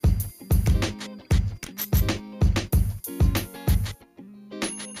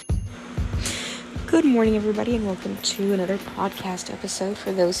Good morning, everybody, and welcome to another podcast episode.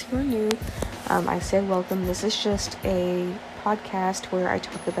 For those who are new, I said welcome. This is just a podcast where I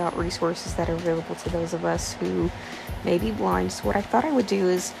talk about resources that are available to those of us who may be blind. So what I thought I would do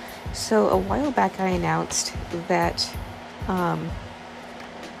is, a while back I announced that I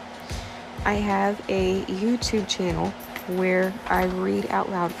have a YouTube channel where I read out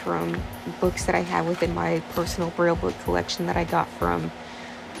loud from books that I have within my personal braille book collection that I got from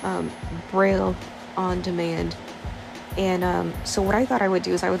Braille on demand. And so what I thought I would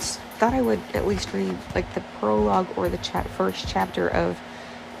do is I would at least read like the prologue or the first chapter of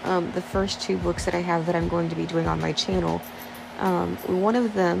the first two books that I have that I'm going to be doing on my channel. One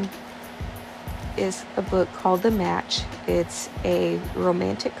of them is a book called The Match. It's a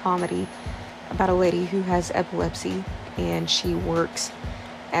romantic comedy about a lady who has epilepsy, and she works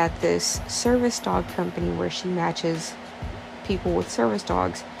at this service dog company where she matches people with service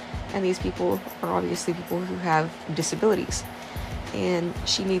dogs, and these people are obviously people who have disabilities. And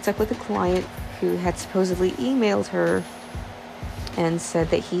she meets up with a client who had supposedly emailed her and said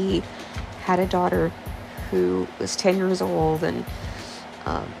that he had a daughter who was 10 years old and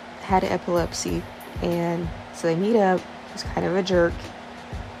had epilepsy. And so they meet up. He was kind of a jerk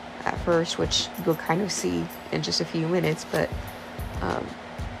at first, which you'll kind of see in just a few minutes, but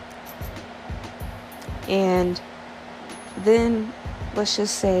and then let's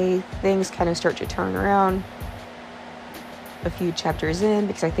just say things kind of start to turn around a few chapters in,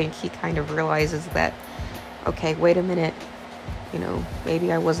 because I think he kind of realizes that, okay, wait a minute, maybe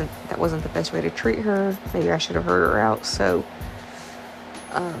that wasn't the best way to treat her. Maybe I should have heard her out. So,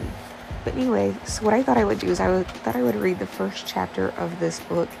 but anyway, so what I thought I would do is I would read the first chapter of this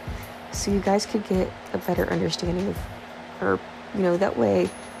book so you guys could get a better understanding of, or, that way,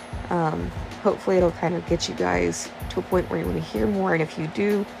 hopefully it'll kind of get you guys to a point where you want to hear more. And if you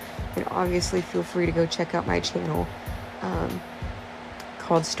do, then obviously feel free to go check out my channel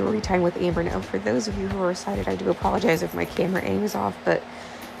called Storytime with Amber. Now, for those of you who are sighted, I do apologize if my camera aim is off, but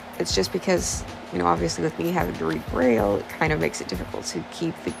it's just because, obviously with me having to read Braille, it kind of makes it difficult to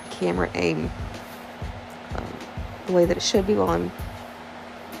keep the camera aim the way that it should be while I'm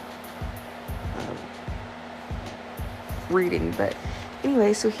reading. But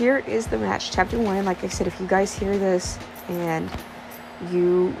anyway, so here is The Match, chapter 1. And like I said, if you guys hear this and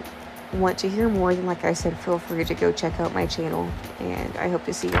you want to hear more, then like I said, feel free to go check out my channel, and I hope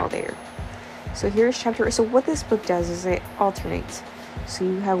to see y'all there. So here's so what this book does is it alternates. So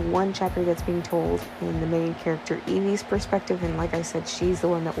you have one chapter that's being told in the main character Evie's perspective, and like I said, she's the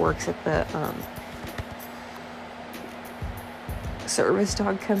one that works at the service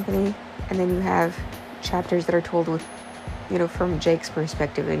dog company. And then you have chapters that are told with from Jake's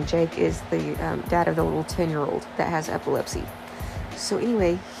perspective, and Jake is the dad of the little 10-year-old that has epilepsy. So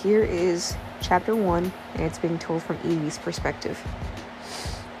anyway, here is chapter 1, and it's being told from Evie's perspective.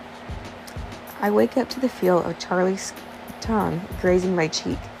 I wake up to the feel of Charlie's tongue grazing my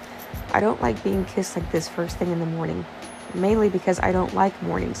cheek. I don't like being kissed like this first thing in the morning, mainly because I don't like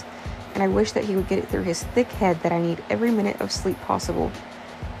mornings, and I wish that he would get it through his thick head that I need every minute of sleep possible.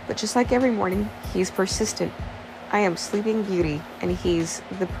 But just like every morning, he's persistent. I am Sleeping Beauty, and he's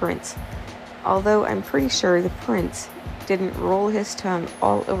the prince. Although I'm pretty sure the prince didn't roll his tongue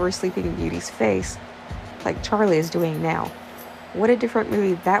all over Sleeping Beauty's face like Charlie is doing now. What a different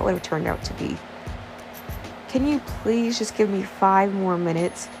movie that would have turned out to be. Can you please just give me 5 more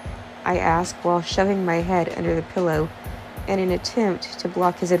minutes? I ask while shoving my head under the pillow in an attempt to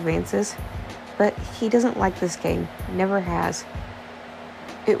block his advances. But he doesn't like this game, never has.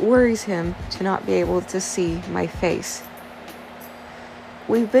 It worries him to not be able to see my face.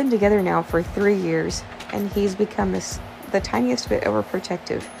 We've been together now for 3 years, and he's become the tiniest bit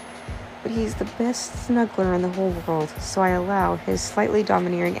overprotective. But he's the best snuggler in the whole world, so I allow his slightly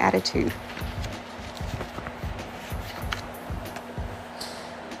domineering attitude.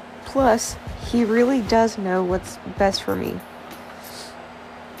 Plus, he really does know what's best for me.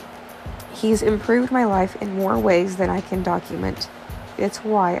 He's improved my life in more ways than I can document. It's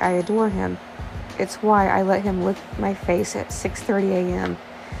why I adore him. It's why I let him lick my face at 6:30 a.m.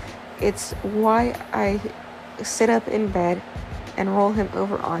 It's why I sit up in bed and roll him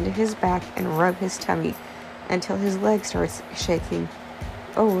over onto his back and rub his tummy until his leg starts shaking.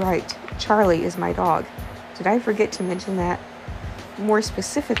 Oh right, Charlie is my dog. Did I forget to mention that? More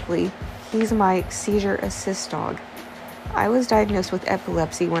specifically, he's my seizure assist dog. I was diagnosed with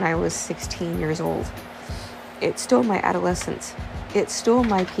epilepsy when I was 16 years old. It stole my adolescence. It stole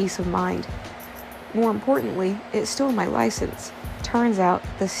my peace of mind. More importantly, it stole my license. Turns out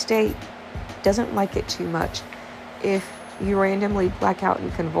the state doesn't like it too much if you randomly black out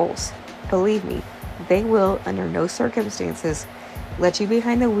and convulse. Believe me, They will, under no circumstances, let you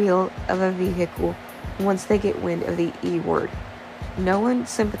behind the wheel of a vehicle once they get wind of the E word. No one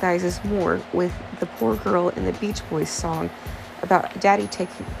sympathizes more with the poor girl in the Beach Boys song about her daddy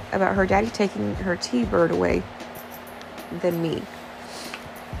taking her T-Bird away than me.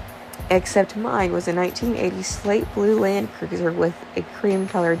 Except mine was a 1980 slate blue Land Cruiser with a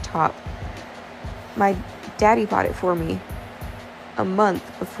cream-colored top. My daddy bought it for me a month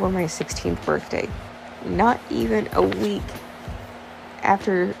before my 16th birthday. Not even a week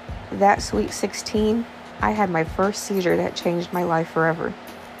after that sweet 16, I had my first seizure that changed my life forever.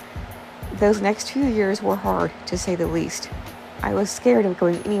 Those next 2 years were hard, to say the least. I was scared of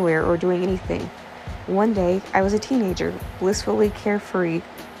going anywhere or doing anything. One day, I was a teenager, blissfully carefree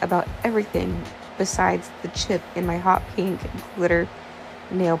about everything besides the chip in my hot pink glitter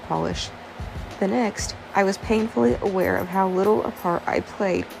nail polish. The next, I was painfully aware of how little a part I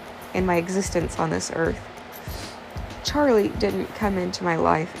played in my existence on this earth. Charlie didn't come into my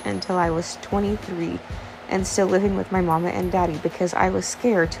life until I was 23 and still living with my mama and daddy because I was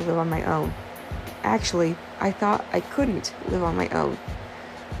scared to live on my own. Actually, I thought I couldn't live on my own.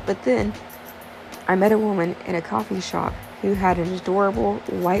 But then, I met a woman in a coffee shop who had an adorable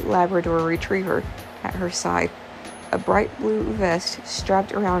white Labrador retriever at her side, a bright blue vest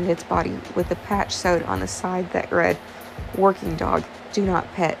strapped around its body with a patch sewed on the side that read, "Working dog, do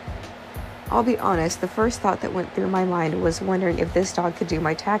not pet." I'll be honest, the first thought that went through my mind was wondering if this dog could do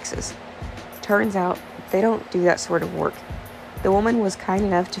my taxes. Turns out, they don't do that sort of work. The woman was kind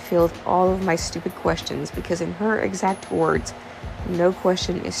enough to field all of my stupid questions because in her exact words, no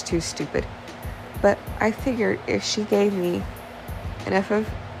question is too stupid. But I figured if she gave me enough of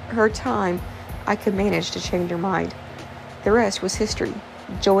her time, I could manage to change her mind. The rest was history.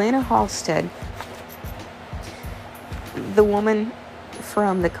 Joanna Halstead, the woman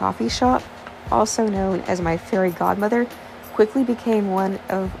from the coffee shop, also known as my fairy godmother, quickly became one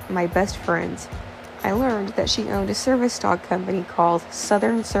of my best friends. I learned that she owned a service dog company called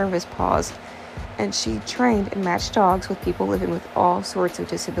Southern Service Paws, and she trained and matched dogs with people living with all sorts of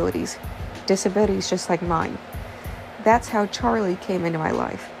disabilities just like mine. That's how Charlie came into my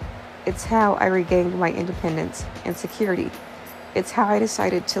life. It's how I regained my independence and security. It's how I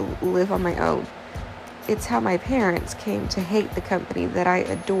decided to live on my own. It's how my parents came to hate the company that I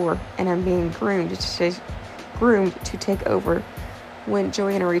adore and am being groomed to take over when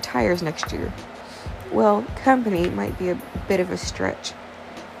Joanna retires next year. Well, company might be a bit of a stretch.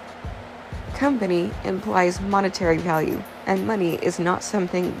 Company implies monetary value, and money is not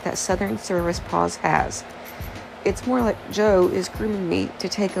something that Southern Service Paws has. It's more like Joe is grooming me to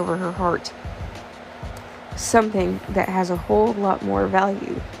take over her heart. Something that has a whole lot more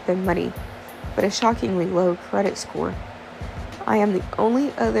value than money, but a shockingly low credit score. I am the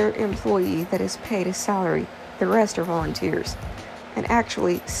only other employee that is paid a salary. The rest are volunteers. And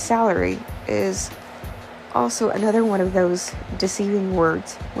actually, salary is also another one of those deceiving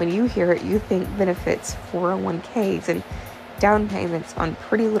words. When you hear it, you think benefits, 401ks, and down payments on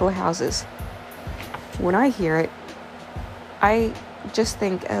pretty little houses. When I hear it, I just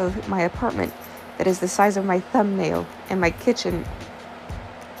think of my apartment that is the size of my thumbnail and my kitchen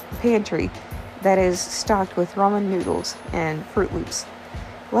pantry that is stocked with ramen noodles and Fruit Loops.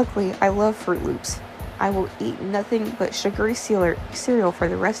 Luckily, I love Fruit Loops. I will eat nothing but sugary cereal for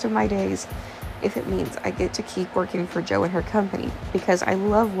the rest of my days if it means I get to keep working for Jo and her company, because I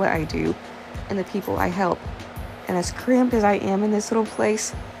love what I do and the people I help. And as cramped as I am in this little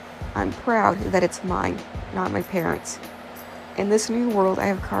place, I'm proud that it's mine, not my parents'. In this new world I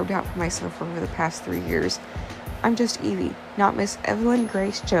have carved out for myself over the past 3 years, I'm just Evie, not Miss Evelyn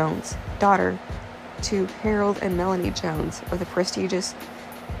Grace Jones, daughter to Harold and Melanie Jones of the prestigious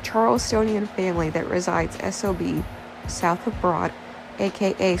Charlestonian family that resides SOB, south of Broad,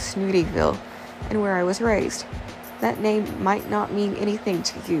 aka Snootyville, and where I was raised. That name might not mean anything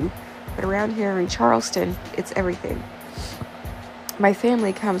to you, but around here in Charleston, it's everything. My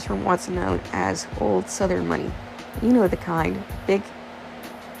family comes from what's known as Old Southern money. You know the kind. Big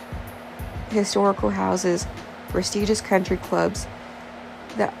historical houses, prestigious country clubs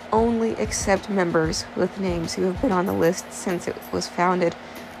that only accept members with names who have been on the list since it was founded,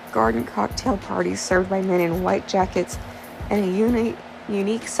 garden cocktail parties served by men in white jackets, and a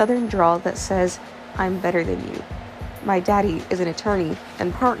unique southern drawl that says, "I'm better than you." My daddy is an attorney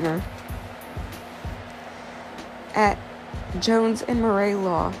and partner at Jones and Murray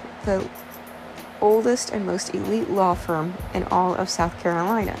Law, the oldest and most elite law firm in all of South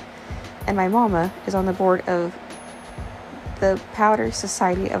Carolina. And my mama is on the board of the Powder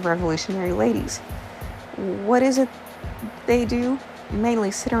Society of Revolutionary Ladies. What is it they do?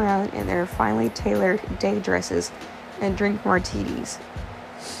 mainly sit around in their finely tailored day dresses and drink martinis.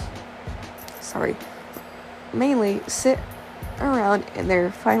 Mainly sit around in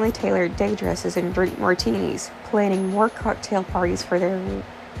their finely tailored day dresses and drink martinis, planning more cocktail parties for their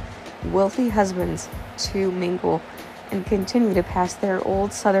wealthy husbands to mingle and continue to pass their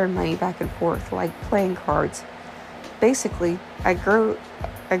old Southern money back and forth like playing cards. Basically, I grew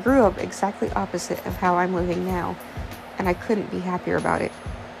up exactly opposite of how I'm living now, and I couldn't be happier about it.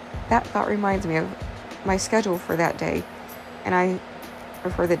 That thought reminds me of my schedule for that day, I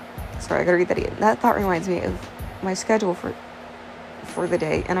gotta read that again. That thought reminds me of my schedule for the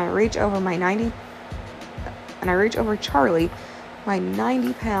day, and I reach over Charlie, my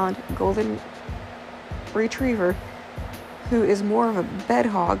 90-pound golden retriever, who is more of a bed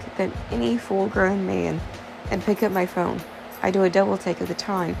hog than any full-grown man, and pick up my phone. I do a double take of the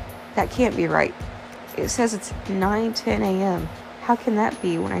time. That can't be right. It says it's 9:10 a.m. How can that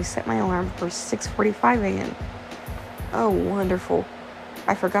be when I set my alarm for 6:45 a.m.? Oh, wonderful.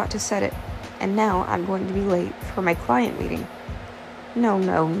 I forgot to set it, and now I'm going to be late for my client meeting.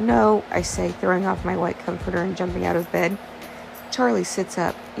 No, I say, throwing off my white comforter and jumping out of bed. Charlie sits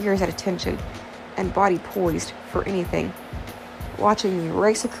up, ears at attention, and body poised for anything, watching me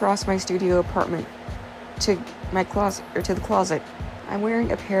race across my studio apartment to the closet. I'm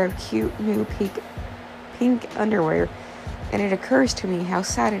wearing a pair of cute new pink underwear, and it occurs to me how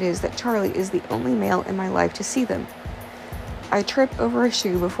sad it is that Charlie is the only male in my life to see them. I trip over a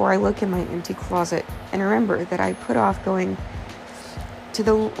shoe before I look in my empty closet and remember that I put off going to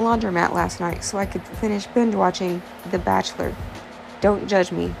the laundromat last night so I could finish binge watching The Bachelor. Don't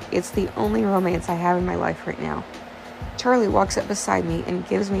judge me. It's the only romance I have in my life right now. Charlie walks up beside me and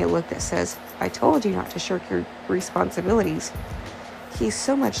gives me a look that says, I told you not to shirk your responsibilities. He's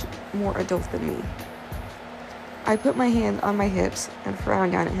so much more adult than me. I put my hand on my hips and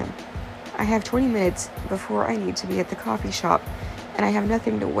frown down at him. I have 20 minutes before I need to be at the coffee shop, and I have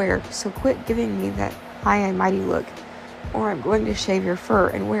nothing to wear, so quit giving me that high and mighty look, or I'm going to shave your fur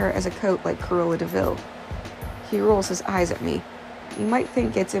and wear it as a coat like Cruella de Vil. He rolls his eyes at me. You might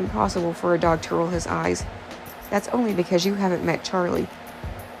think it's impossible for a dog to roll his eyes. That's only because you haven't met Charlie.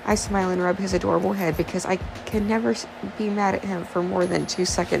 I smile and rub his adorable head because I can never be mad at him for more than 2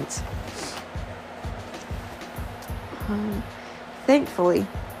 seconds. Thankfully,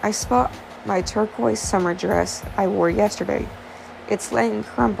 I spot my turquoise summer dress I wore yesterday. It's laying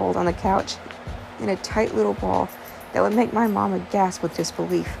crumpled on the couch in a tight little ball that would make my mama gasp with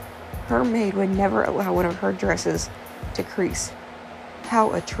disbelief. Her maid would never allow one of her dresses to crease.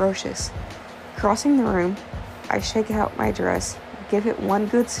 How atrocious. Crossing the room, I shake out my dress, give it one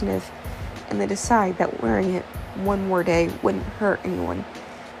good sniff, and then decide that wearing it one more day wouldn't hurt anyone.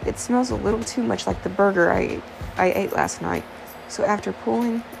 It smells a little too much like the burger I ate last night, so after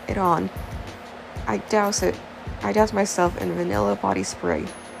pulling it on, I douse myself in vanilla body spray.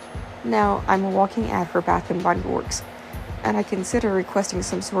 Now I'm a walking ad for Bath & Body Works, and I consider requesting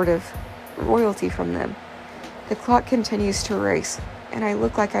some sort of royalty from them. The clock continues to race, and I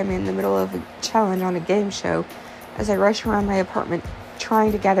look like I'm in the middle of a challenge on a game show as I rush around my apartment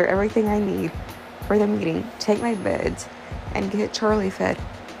trying to gather everything I need for the meeting, take my meds, and get Charlie fed.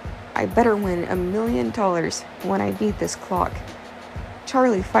 I better win $1 million when I beat this clock.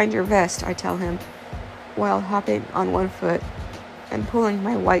 Charlie, find your vest, I tell him, while hopping on one foot and pulling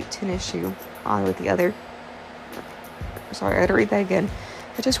my white tennis shoe on with the other. Sorry, I had to read that again.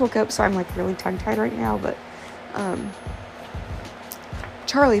 I just woke up, so I'm like really tongue-tied right now, but,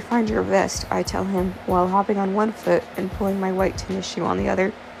 Charlie, find your vest, I tell him, while hopping on one foot and pulling my white tennis shoe on the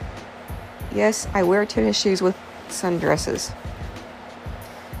other. Yes, I wear tennis shoes with sundresses.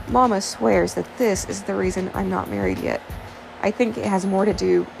 Mama swears that this is the reason I'm not married yet. I think it has more to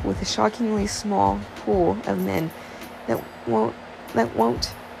do with the shockingly small pool of men that want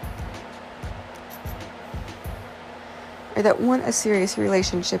a serious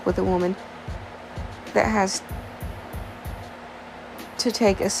relationship with a woman that has to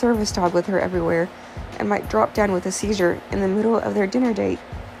take a service dog with her everywhere and might drop down with a seizure in the middle of their dinner date.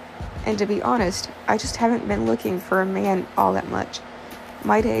 And to be honest, I just haven't been looking for a man all that much.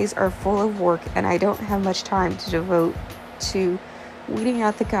 My days are full of work and I don't have much time to devote to weeding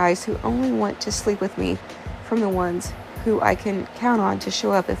out the guys who only want to sleep with me from the ones who I can count on to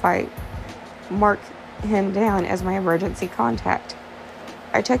show up if I mark him down as my emergency contact.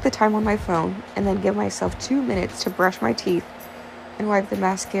 I check the time on my phone and then give myself 2 minutes to brush my teeth and wipe the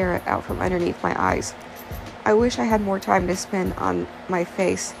mascara out from underneath my eyes. I wish I had more time to spend on my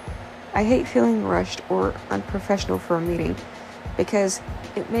face. I hate feeling rushed or unprofessional for a meeting because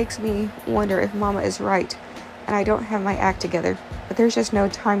it makes me wonder if Mama is right and I don't have my act together, but there's just no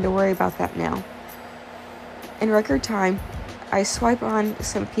time to worry about that now. In record time, I swipe on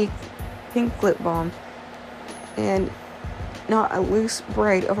some pink lip balm and knot a loose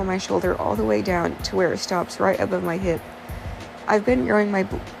braid over my shoulder all the way down to where it stops right above my hip. I've been growing my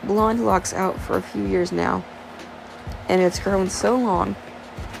blonde locks out for a few years now, and it's grown so long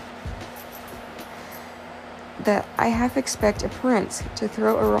that I half expect a prince to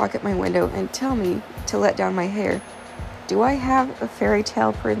throw a rock at my window and tell me to let down my hair. Do I have a fairy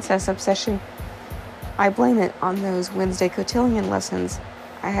tale princess obsession? I blame it on those Wednesday cotillion lessons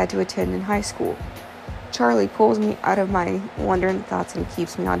I had to attend in high school. Charlie pulls me out of my wandering thoughts and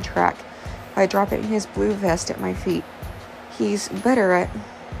keeps me on track by dropping his blue vest at my feet. He's better at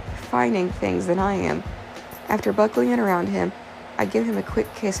finding things than I am. After buckling it around him, I give him a quick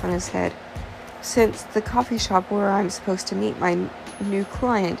kiss on his head. Since the coffee shop where I'm supposed to meet my new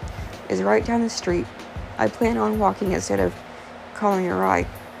client is right down the street, I plan on walking instead of calling a ride.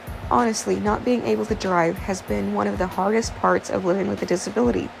 Honestly, not being able to drive has been one of the hardest parts of living with a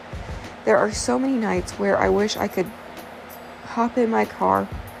disability. There are so many nights where I wish I could hop in my car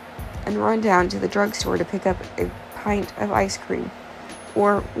and run down to the drugstore to pick up a pint of ice cream.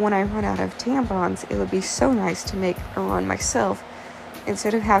 Or when I run out of tampons, it would be so nice to make a run myself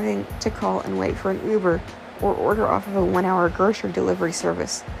instead of having to call and wait for an Uber or order off of a 1-hour grocery delivery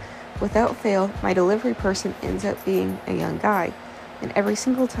service. Without fail, my delivery person ends up being a young guy, and every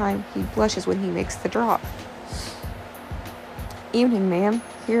single time he blushes when he makes the drop. Evening, ma'am.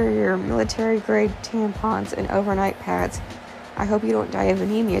 Here are your military-grade tampons and overnight pads. I hope you don't die of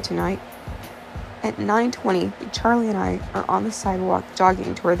anemia tonight. At 9:20, Charlie and I are on the sidewalk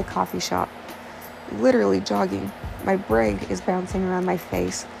jogging toward the coffee shop. Literally jogging. My braid is bouncing around my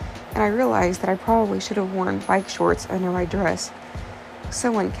face, and I realize that I probably should have worn bike shorts under my dress.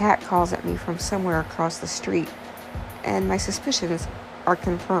 Someone catcalls at me from somewhere across the street, and my suspicions are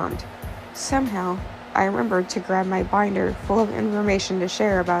confirmed. Somehow, I remembered to grab my binder full of information to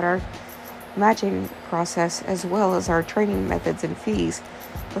share about our matching process as well as our training methods and fees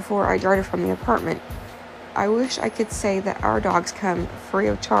before I darted from the apartment. I wish I could say that our dogs come free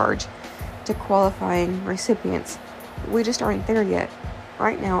of charge to qualifying recipients. We just aren't there yet.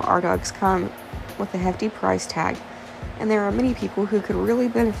 Right now, our dogs come with a hefty price tag, and there are many people who could really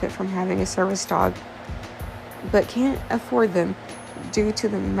benefit from having a service dog, but can't afford them due to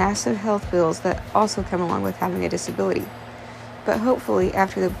the massive health bills that also come along with having a disability. But hopefully,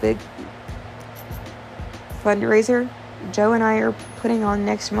 after the big fundraiser Joe and I are putting on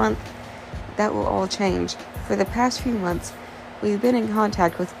next month, that will all change. For the past few months, we've been in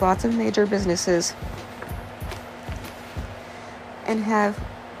contact with lots of major businesses and have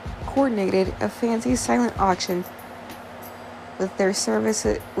coordinated a fancy silent auction with their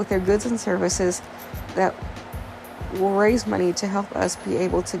goods and services that will raise money to help us be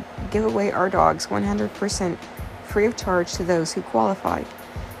able to give away our dogs 100% free of charge to those who qualify.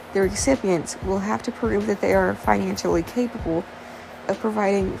 The recipients will have to prove that they are financially capable of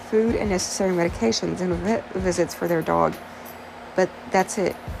providing food and necessary medications and vet visits for their dog. But that's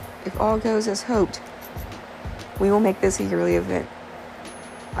it. If all goes as hoped, we will make this a yearly event.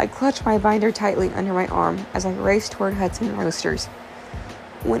 I clutch my binder tightly under my arm as I race toward Hudson Roasters.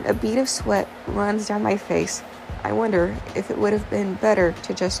 When a bead of sweat runs down my face, I wonder if it would have been better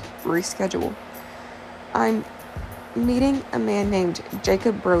to just reschedule. I'm meeting a man named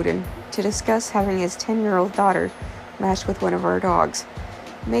Jacob Broden to discuss having his 10-year-old daughter matched with one of our dogs.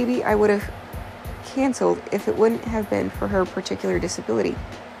 Maybe I would have canceled if it wouldn't have been for her particular disability,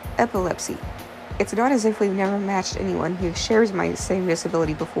 epilepsy. It's not as if we've never matched anyone who shares my same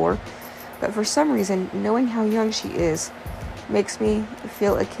disability before, but for some reason, knowing how young she is makes me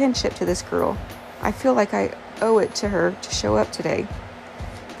feel a kinship to this girl. I feel like I owe it to her to show up today.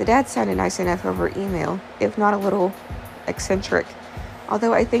 The dad sounded nice enough over email, if not a little eccentric,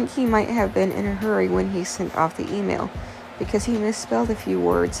 although I think he might have been in a hurry when he sent off the email, because he misspelled a few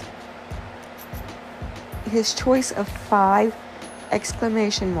words. His choice of 5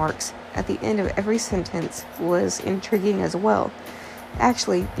 exclamation marks at the end of every sentence was intriguing as well.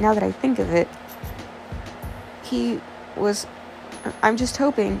 Actually, now that I think of it, I'm just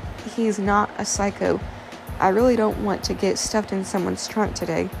hoping he's not a psycho. I really don't want to get stuffed in someone's trunk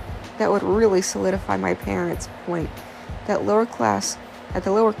today. That would really solidify my parents' point that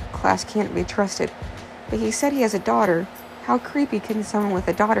the lower class can't be trusted. But he said he has a daughter. How creepy can someone with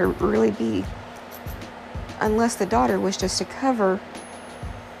a daughter really be? Unless the daughter was just a cover.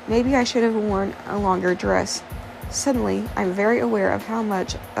 Maybe I should have worn a longer dress. Suddenly, I'm very aware of how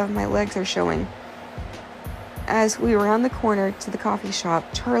much of my legs are showing. As we round the corner to the coffee shop,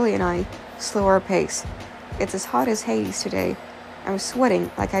 Charlie and I slow our pace. It's as hot as Hades today. I'm sweating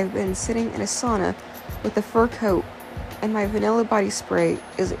like I've been sitting in a sauna with a fur coat, and my vanilla body spray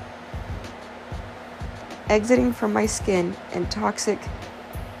is exiting from my skin in toxic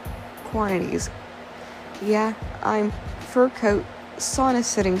quantities. Yeah, I'm fur coat, sauna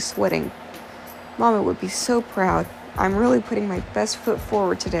sitting, sweating. Mama would be so proud. I'm really putting my best foot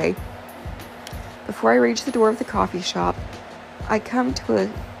forward today. Before I reach the door of the coffee shop, I come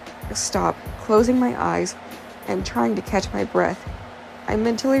to a stop, closing my eyes and trying to catch my breath. I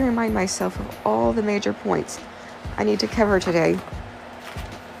mentally remind myself of all the major points I need to cover today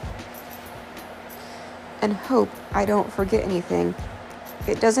and hope I don't forget anything.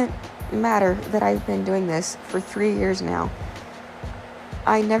 It doesn't matter that I've been doing this for 3 years now.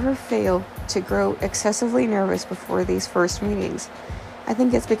 I never fail to grow excessively nervous before these first meetings. I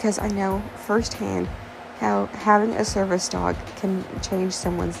think it's because I know firsthand how having a service dog can change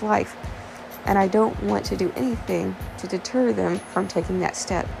someone's life, and I don't want to do anything to deter them from taking that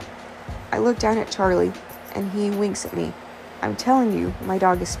step. I look down at Charlie, and he winks at me. I'm telling you, my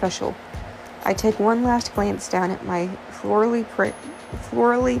dog is special. I take one last glance down at my florally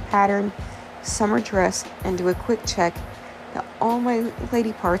patterned summer dress and do a quick check that all my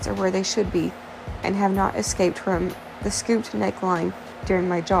lady parts are where they should be and have not escaped from the scooped neckline during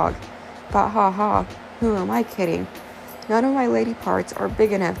my jog. But ha, who am I kidding? None of my lady parts are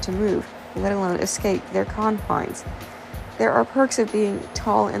big enough to move, let alone escape their confines. There are perks of being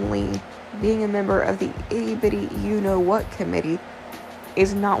tall and lean. Being a member of the itty-bitty you-know-what committee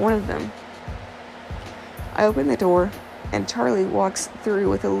is not one of them. I open the door, and Charlie walks through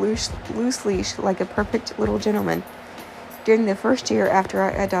with a loose leash like a perfect little gentleman. During the first year after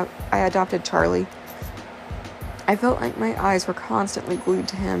I adopted Charlie, I felt like my eyes were constantly glued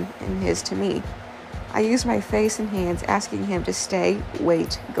to him and his to me. I used my face and hands asking him to stay,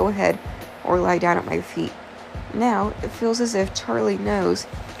 wait, go ahead, or lie down at my feet. Now, it feels as if Charlie knows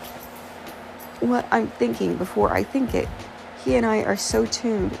what I'm thinking before I think it. He and I are so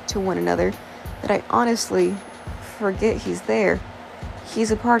tuned to one another that I honestly forget he's there.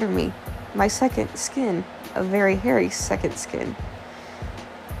 He's a part of me, my second skin, a very hairy second skin.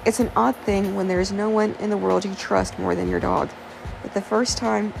 It's an odd thing when there's no one in the world you trust more than your dog. But that first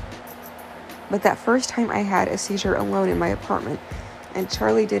time I had a seizure alone in my apartment, and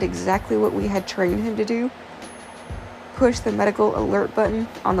Charlie did exactly what we had trained him to do. Push the medical alert button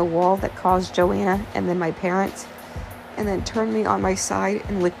on the wall that caused Joanna and then my parents, and then turn me on my side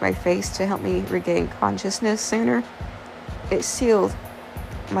and lick my face to help me regain consciousness sooner. It sealed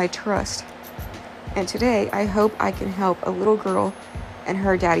my trust. And today, I hope I can help a little girl and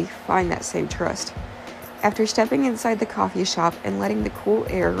her daddy find that same trust. After stepping inside the coffee shop and letting the cool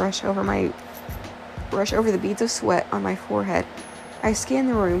air rush over the beads of sweat on my forehead, I scan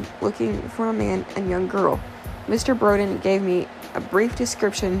the room looking for a man and young girl. Mr. Broden gave me a brief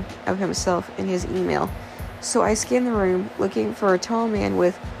description of himself in his email, so I scan the room looking for a tall man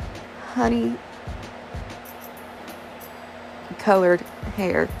with honey-colored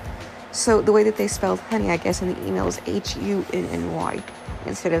hair. So the way that they spelled honey, I guess, in the email is Hunny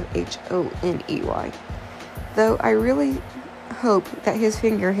instead of Honey. Though I really hope that his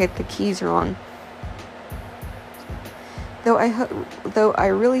finger hit the keys wrong. Though I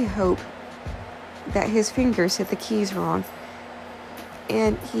really hope that his fingers hit the keys wrong,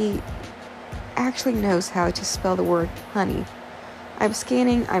 and he actually knows how to spell the word honey. I'm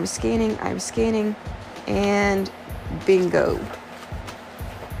scanning, and bingo.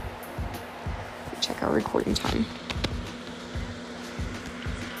 Check our recording time.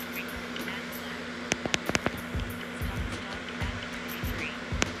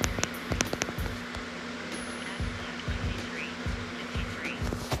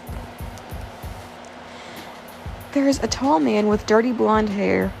 There's a tall man with dirty blonde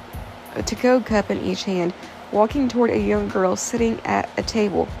hair, a to-go cup in each hand, walking toward a young girl sitting at a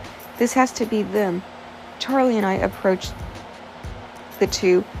table. This has to be them. Charlie and I approach the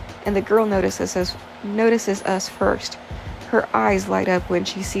two, and the girl notices us first. Her eyes light up when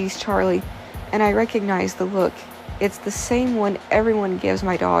she sees Charlie, and I recognize the look. It's the same one everyone gives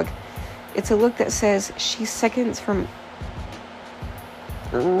my dog. It's a look that says she's seconds from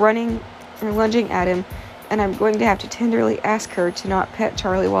running or lunging at him, and I'm going to have to tenderly ask her to not pet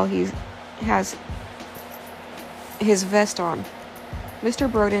Charlie while he has his vest on.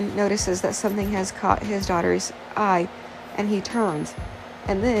 Mr. Broden notices that something has caught his daughter's eye, and he turns.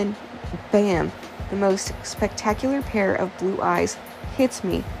 And then, bam, the most spectacular pair of blue eyes hits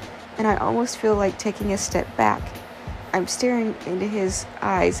me, and I almost feel like taking a step back. I'm staring into his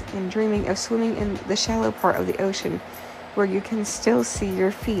eyes and dreaming of swimming in the shallow part of the ocean where you can still see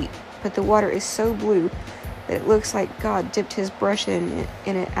your feet, but the water is so blue that it looks like God dipped his brush in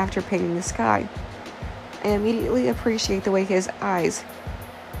it after painting the sky. I immediately appreciate the way his eyes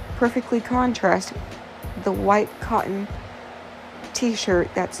perfectly contrast the white cotton t-shirt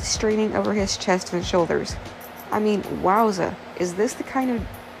that's straining over his chest and shoulders. I mean, wowza, is this the kind of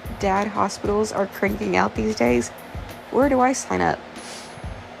dad hospitals are cranking out these days? Where do I sign up?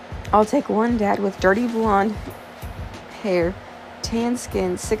 I'll take one dad with dirty blonde hair, tan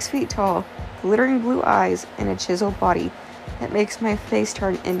skin, 6 feet tall, glittering blue eyes, and a chiseled body that makes my face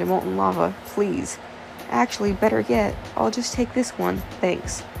turn into molten lava, please. Actually, better yet, I'll just take this one,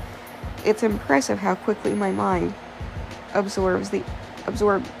 thanks. It's impressive how quickly my mind absorbs the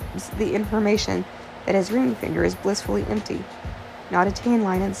information that his ring finger is blissfully empty. Not a tan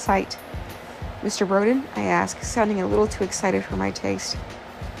line in sight. Mr. Broden, I ask, sounding a little too excited for my taste.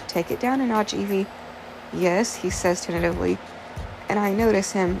 Take it down a notch, Evie. Yes, he says tentatively, and I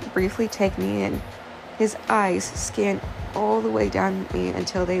notice him briefly take me in. His eyes scan all the way down me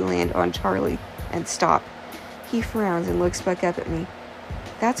until they land on Charlie and stop. He frowns and looks back up at me.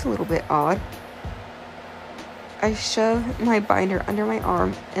 That's a little bit odd. I shove my binder under my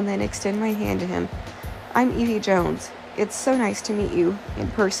arm and then extend my hand to him. I'm Evie Jones. It's so nice to meet you in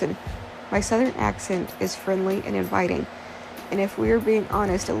person. My southern accent is friendly and inviting, and if we are being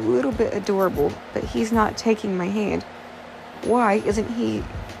honest, a little bit adorable, but he's not taking my hand. Why isn't he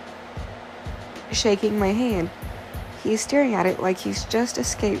shaking my hand? He's staring at it like he's just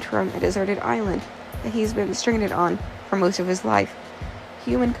escaped from a deserted island that he's been stranded on for most of his life.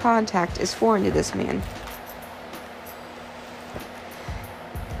 Human contact is foreign to this man.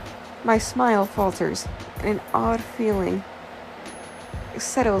 My smile falters, and an odd feeling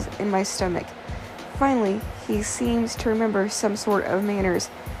settles in my stomach. Finally, he seems to remember some sort of manners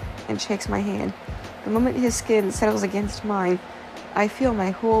and shakes my hand. The moment his skin settles against mine, I feel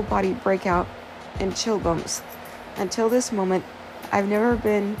my whole body break out in chill bumps. Until this moment, I've never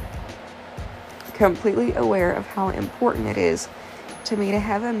been completely aware of how important it is to me to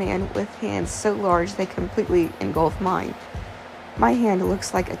have a man with hands so large they completely engulf mine. My hand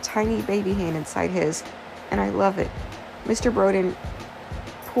looks like a tiny baby hand inside his, and I love it. Mr. Broden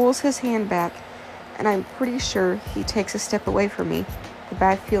pulls his hand back, and I'm pretty sure he takes a step away from me. The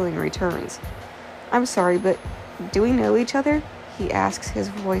bad feeling returns. I'm sorry, but do we know each other? He asks, his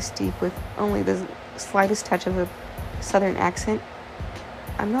voice deep with only the slightest touch of a southern accent.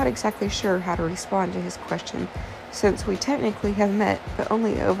 I'm not exactly sure how to respond to his question, since we technically have met, but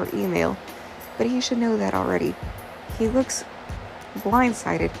only over email. But he should know that already. He looks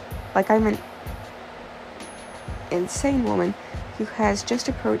blindsided, like I'm an insane woman who has just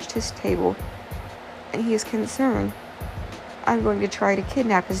approached his table, and he is concerned I'm going to try to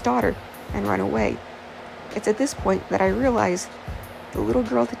kidnap his daughter and run away. It's at this point that I realize the little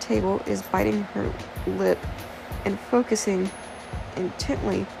girl at the table is biting her lip and focusing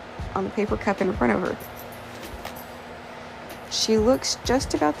intently on the paper cup in front of her. She looks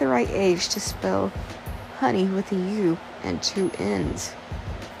just about the right age to spell honey with a U and 2 N's.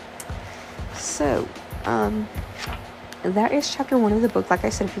 So, that is chapter 1 of the book. Like I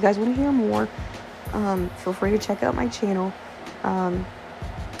said, if you guys want to hear more, feel free to check out my channel.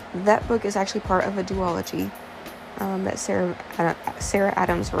 That book is actually part of a duology that Sarah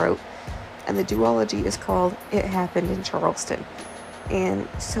Adams wrote, and the duology is called It Happened in Charleston. And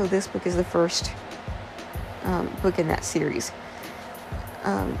so this book is the first book in that series.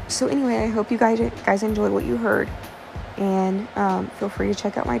 So anyway, I hope you guys enjoyed what you heard, and feel free to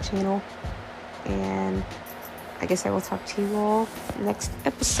check out my channel, and I guess I will talk to you all next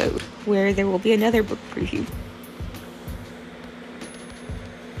episode, where there will be another book preview.